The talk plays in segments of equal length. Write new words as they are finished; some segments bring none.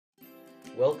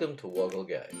Welcome to Woggle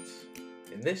Guides.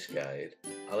 In this guide,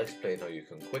 I'll explain how you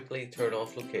can quickly turn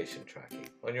off location tracking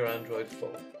on your Android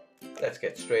phone. Let's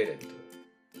get straight into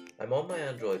it. I'm on my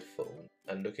Android phone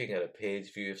and looking at a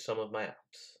page view of some of my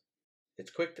apps.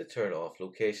 It's quick to turn off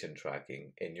location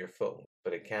tracking in your phone,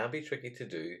 but it can be tricky to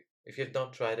do if you've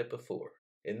not tried it before.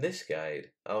 In this guide,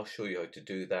 I'll show you how to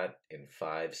do that in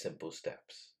 5 simple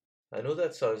steps. I know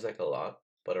that sounds like a lot,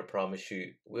 but I promise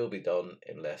you we'll be done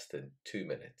in less than 2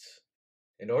 minutes.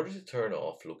 In order to turn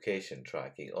off location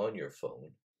tracking on your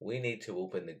phone, we need to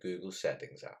open the Google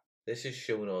Settings app. This is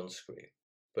shown on screen,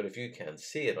 but if you can't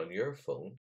see it on your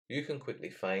phone, you can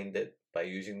quickly find it by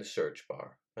using the search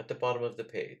bar at the bottom of the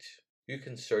page. You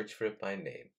can search for it by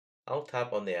name. I'll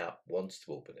tap on the app once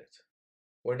to open it.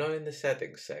 We're now in the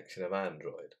Settings section of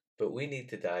Android, but we need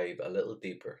to dive a little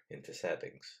deeper into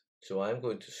settings. So I'm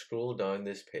going to scroll down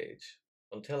this page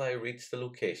until I reach the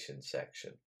Location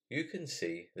section. You can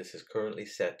see this is currently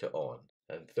set to on,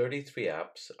 and 33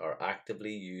 apps are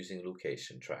actively using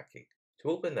location tracking. To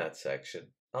open that section,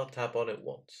 I'll tap on it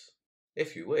once.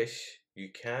 If you wish, you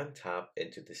can tap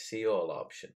into the See All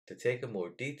option to take a more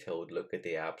detailed look at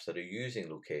the apps that are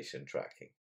using location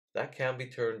tracking. That can be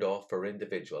turned off for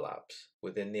individual apps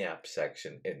within the App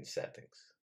section in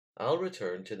Settings. I'll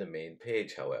return to the main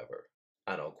page, however,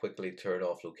 and I'll quickly turn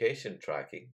off location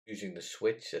tracking using the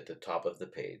switch at the top of the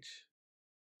page.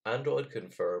 Android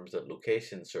confirms that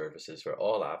location services for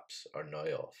all apps are now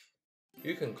off.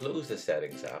 You can close the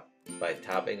Settings app by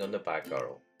tapping on the back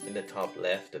arrow in the top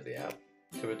left of the app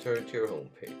to return to your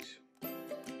home page.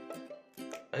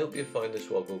 I hope you found this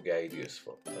Woggle guide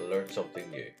useful and learned something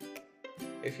new.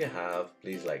 If you have,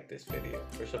 please like this video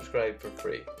or subscribe for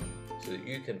free so that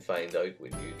you can find out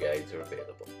when new guides are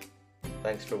available.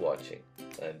 Thanks for watching,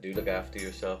 and do look after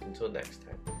yourself until next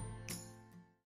time.